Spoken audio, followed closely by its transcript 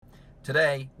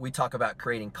Today, we talk about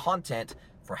creating content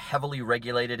for heavily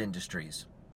regulated industries.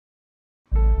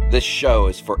 This show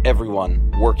is for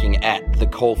everyone working at the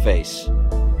Coalface.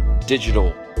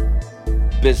 Digital,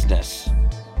 business,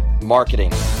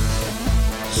 marketing,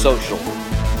 social.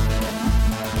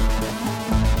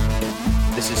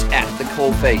 This is At the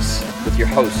Coalface with your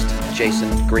host,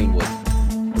 Jason Greenwood.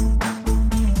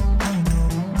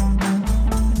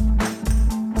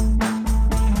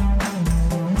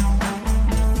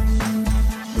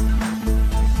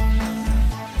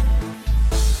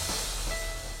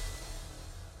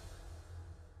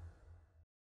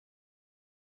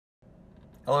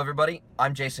 Hello everybody,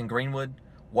 I'm Jason Greenwood.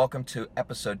 Welcome to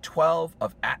episode 12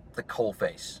 of At the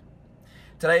Coalface.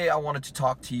 Today I wanted to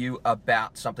talk to you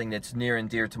about something that's near and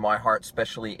dear to my heart,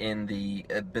 especially in the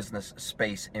business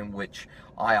space in which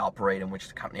I operate, in which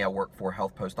the company I work for,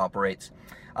 HealthPost, operates.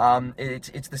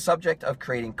 It's the subject of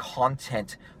creating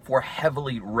content for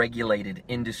heavily regulated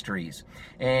industries.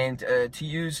 And to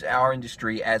use our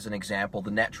industry as an example,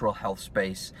 the natural health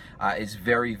space is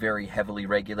very, very heavily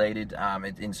regulated.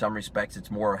 In some respects, it's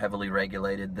more heavily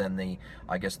regulated than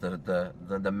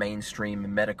the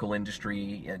mainstream medical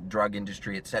industry, drug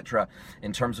industry, etc.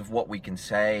 in terms of what we can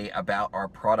say about our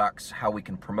products, how we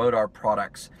can promote our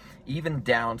products, even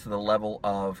down to the level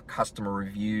of customer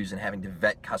reviews and having to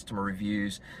vet customer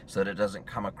reviews so that it doesn't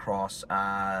come across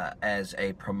as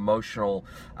a promotional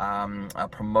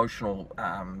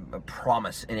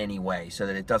promise in any way, so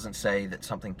that it doesn't say that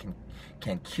something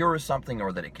can cure something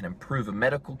or that it can improve a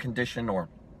medical condition or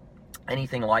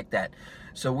anything like that.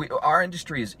 So our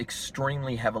industry is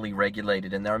extremely heavily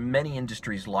regulated, and there are many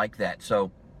industries like that.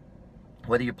 So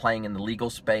whether you're playing in the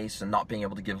legal space and not being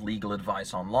able to give legal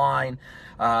advice online,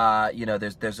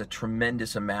 there's a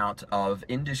tremendous amount of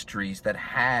industries that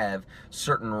have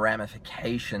certain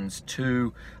ramifications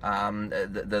to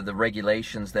the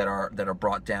regulations that are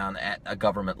brought down at a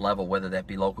government level, whether that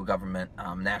be local government,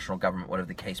 national government, whatever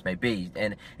the case may be.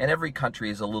 And every country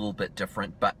is a little bit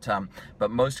different, but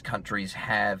most countries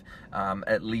have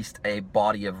at least a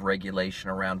body of regulation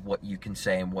around what you can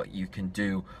say and what you can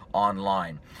do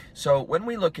online. So when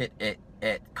we look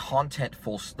at content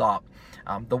full stop,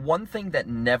 the one thing that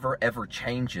never ever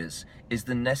changes is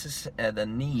the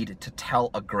need to tell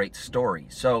a great story.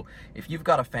 So if you've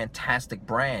got a fantastic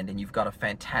brand and you've got a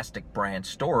fantastic brand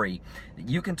story,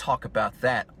 you can talk about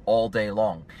that all day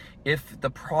long. If the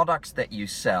products that you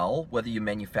sell, whether you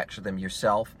manufacture them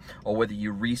yourself or whether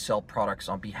you resell products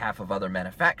on behalf of other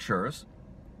manufacturers,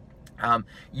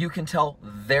 you can tell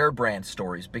their brand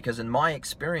stories, because in my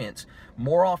experience,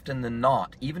 more often than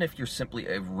not, even if you're simply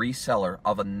a reseller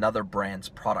of another brand's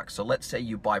product, so let's say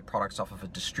you buy products off of a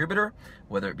distributor,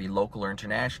 whether it be local or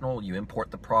international, you import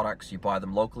the products, you buy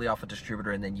them locally off a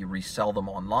distributor, and then you resell them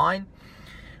online.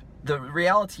 The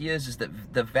reality is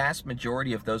that the vast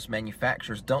majority of those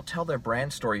manufacturers don't tell their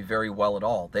brand story very well at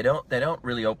all. They don't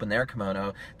really open their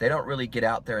kimono. They don't really get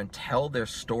out there and tell their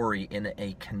story in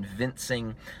a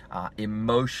convincing,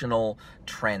 emotional,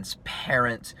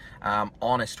 transparent,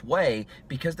 honest way,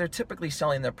 because they're typically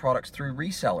selling their products through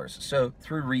resellers, so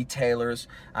through retailers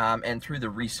and through the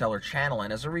reseller channel.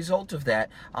 And as a result of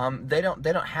that, they don't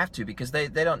have to, because they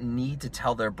don't need to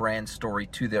tell their brand story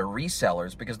to their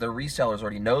resellers, because their resellers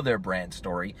already know their brand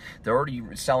story. They're already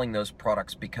selling those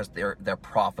products because they're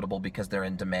profitable, because they're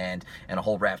in demand, and a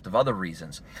whole raft of other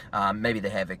reasons. Maybe they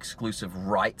have exclusive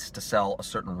rights to sell a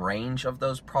certain range of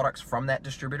those products from that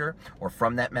distributor or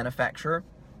from that manufacturer.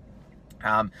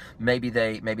 Maybe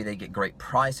they get great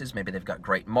prices. Maybe they've got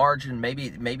great margin. Maybe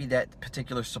that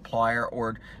particular supplier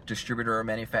or distributor or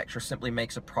manufacturer simply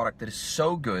makes a product that is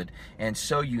so good and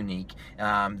so unique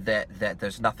that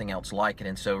there's nothing else like it,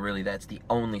 and so really that's the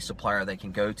only supplier they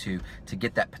can go to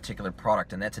get that particular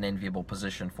product, and that's an enviable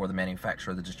position for the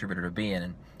manufacturer or the distributor to be in,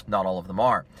 and not all of them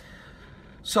are.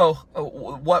 So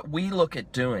what we look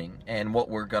at doing, and what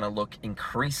we're going to look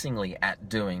increasingly at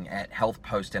doing at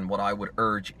HealthPost, and what I would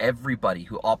urge everybody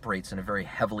who operates in a very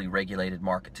heavily regulated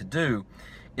market to do,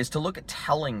 is to look at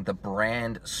telling the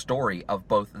brand story of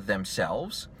both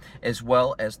themselves as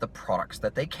well as the products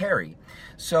that they carry.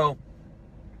 So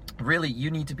really, you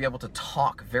need to be able to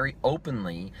talk very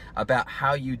openly about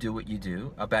how you do what you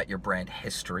do, about your brand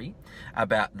history,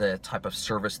 about the type of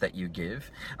service that you give,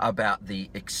 about the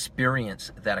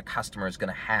experience that a customer is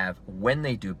going to have when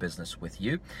they do business with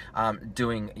you,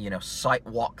 doing site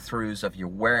walkthroughs of your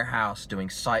warehouse, doing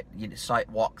site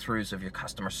walkthroughs of your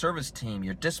customer service team,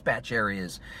 your dispatch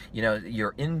areas,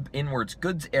 your inwards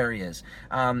goods areas,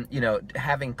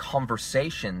 having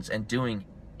conversations and doing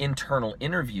internal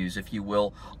interviews, if you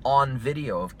will, on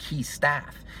video of key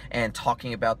staff, and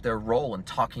talking about their role and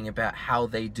talking about how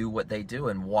they do what they do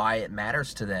and why it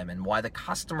matters to them and why the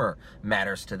customer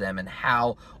matters to them and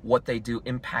how what they do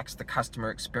impacts the customer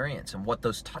experience and what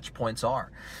those touch points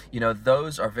are. You know,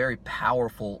 those are very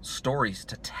powerful stories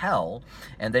to tell,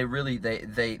 and they really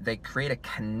they create a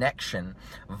connection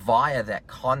via that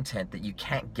content that you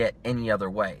can't get any other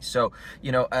way. So,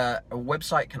 you know, a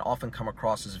website can often come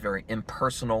across as very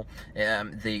impersonal.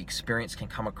 The experience can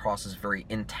come across as very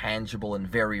intangible and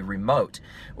very remote.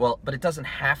 Well, but it doesn't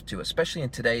have to, especially in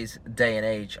today's day and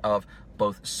age of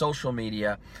both social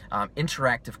media,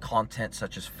 interactive content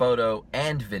such as photo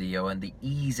and video, and the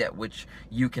ease at which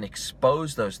you can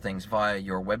expose those things via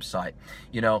your website.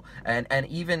 You know, and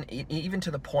even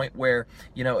to the point where,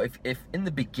 you know, if in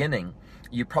the beginning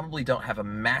you probably don't have a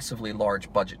massively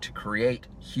large budget to create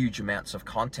huge amounts of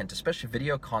content, especially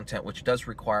video content, which does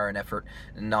require an effort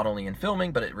not only in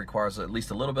filming, but it requires at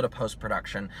least a little bit of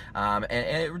post-production, and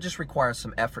it just requires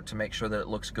some effort to make sure that it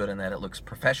looks good and that it looks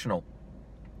professional.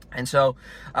 And so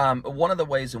one of the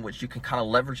ways in which you can kind of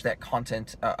leverage that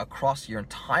content across your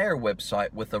entire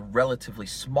website with a relatively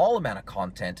small amount of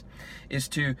content is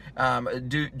to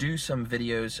do some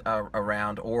videos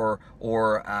around, or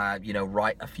you know,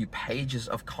 write a few pages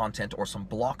of content or some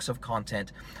blocks of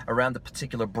content around the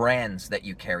particular brands that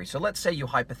you carry. So let's say you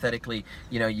hypothetically,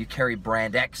 you know, you carry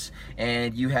brand X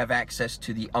and you have access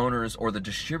to the owners or the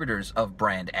distributors of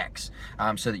brand X,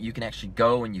 so that you can actually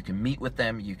go and you can meet with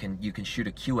them. You can shoot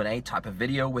a Q&A type of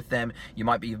video with them. You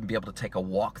might even be able to take a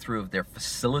walkthrough of their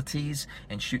facilities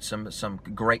and shoot some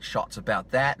great shots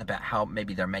about that, and about how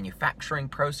maybe their manufacturing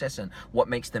process and what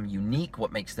makes them unique,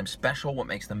 what makes them special, what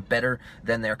makes them better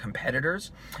than their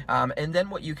competitors. And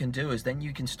then what you can do is then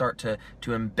you can start to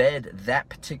embed that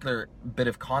particular bit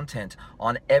of content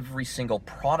on every single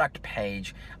product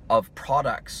page of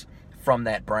products from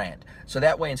that brand. So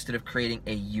that way, instead of creating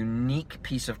a unique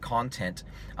piece of content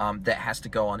that has to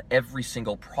go on every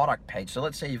single product page, so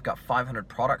let's say you've got 500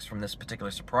 products from this particular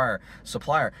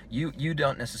supplier, you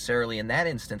don't necessarily in that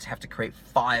instance have to create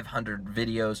 500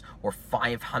 videos or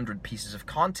 500 pieces of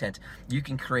content. You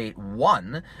can create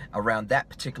one around that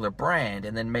particular brand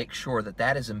and then make sure that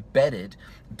that is embedded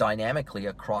dynamically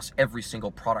across every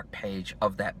single product page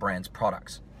of that brand's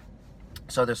products.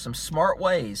 So there's some smart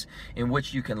ways in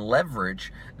which you can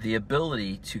leverage the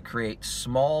ability to create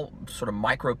small sort of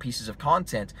micro pieces of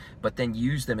content, but then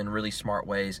use them in really smart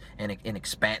ways and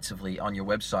expansively on your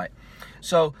website.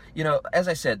 So, you know, as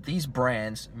I said, these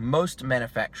brands, most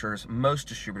manufacturers, most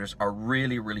distributors are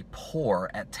really, really poor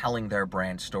at telling their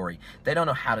brand story. They don't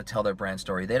know how to tell their brand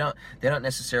story. They don't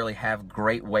necessarily have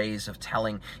great ways of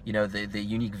telling, you know, the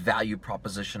unique value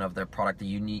proposition of their product, the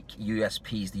unique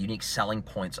USPs, the unique selling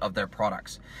points of their products.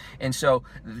 And so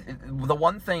the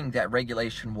one thing that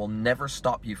regulation will never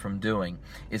stop you from doing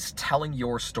is telling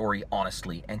your story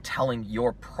honestly and telling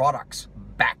your product's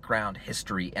background,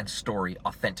 history, and story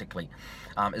authentically.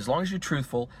 As long as you're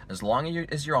truthful, as long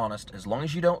as you're honest, as long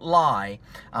as you don't lie,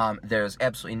 there's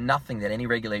absolutely nothing that any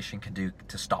regulation can do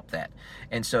to stop that.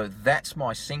 And so that's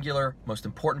my singular, most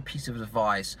important piece of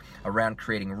advice around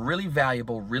creating really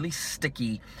valuable, really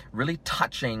sticky, really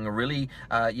touching, really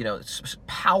you know,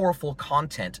 powerful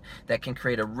content that can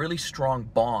create a really strong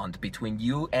bond between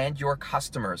you and your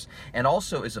customers, and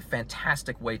also is a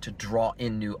fantastic way to draw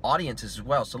in new audiences as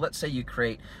well. So let's say you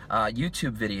create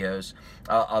YouTube videos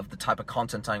of the type of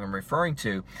content I'm referring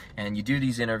to, and you do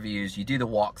these interviews, you do the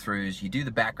walkthroughs, you do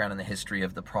the background and the history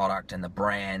of the product and the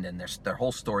brand and their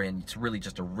whole story, and it's really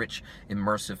just a rich,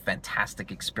 immersive,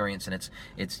 fantastic experience. And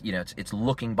it's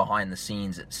looking behind the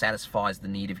scenes. It satisfies the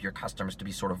need of your customers to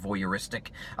be sort of voyeuristic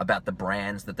about the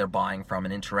brands that they're buying from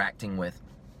and interacting with.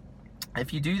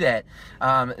 If you do that,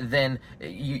 then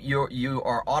you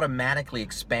are automatically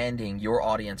expanding your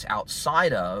audience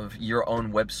outside of your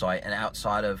own website and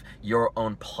outside of your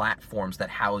own platforms that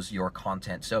house your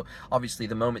content. So obviously,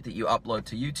 the moment that you upload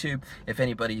to YouTube, if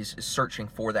anybody's searching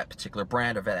for that particular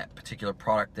brand or that particular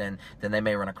product, then they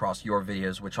may run across your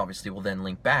videos, which obviously will then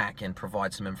link back and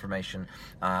provide some information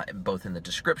both in the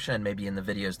description and maybe in the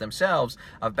videos themselves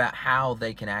about how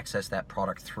they can access that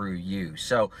product through you.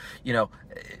 So, you know,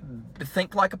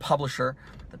 think like a publisher.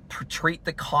 Treat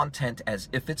the content as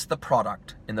if it's the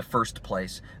product in the first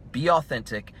place. Be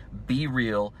authentic, be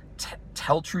real,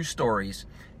 tell true stories,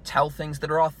 tell things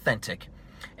that are authentic,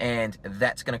 And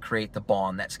that's going to create the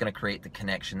bond, that's going to create the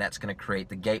connection, that's going to create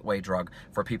the gateway drug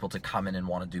for people to come in and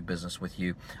want to do business with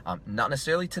you. Not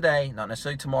necessarily today, not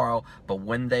necessarily tomorrow, but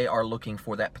when they are looking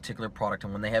for that particular product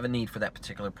and when they have a need for that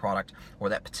particular product or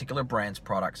that particular brand's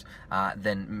products,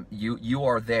 then you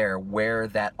are there where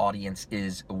that audience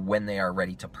is when they are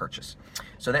ready to purchase.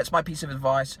 So that's my piece of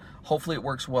advice. Hopefully it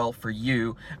works well for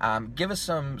you. Give us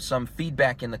some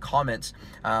feedback in the comments.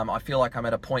 I feel like I'm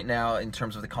at a point now in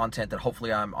terms of the content that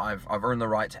hopefully I've earned the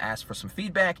right to ask for some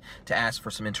feedback, to ask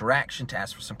for some interaction, to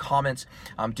ask for some comments.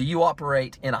 Do you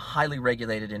operate in a highly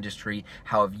regulated industry?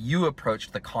 How have you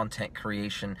approached the content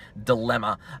creation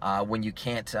dilemma when you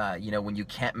can't, when you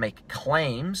can't make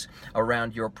claims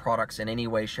around your products in any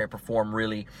way, shape, or form,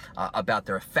 really about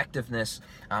their effectiveness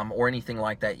or anything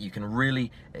like that?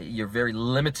 You're very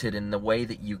limited in the way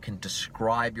that you can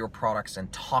describe your products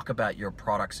and talk about your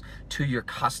products to your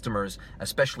customers,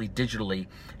 especially digitally.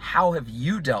 How have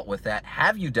you dealt with that?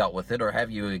 Have you dealt with it, or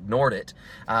have you ignored it?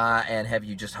 And have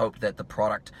you just hoped that the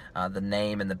product, the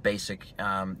name, and the basic,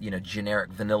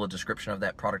 generic vanilla description of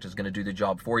that product is going to do the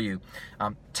job for you?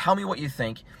 Tell me what you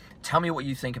think. Tell me what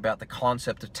you think about the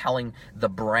concept of telling the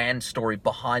brand story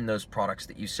behind those products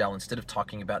that you sell instead of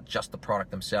talking about just the product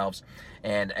themselves,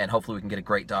 and hopefully we can get a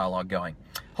great dialogue going.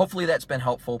 Hopefully that's been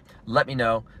helpful. Let me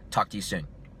know. Talk to you soon.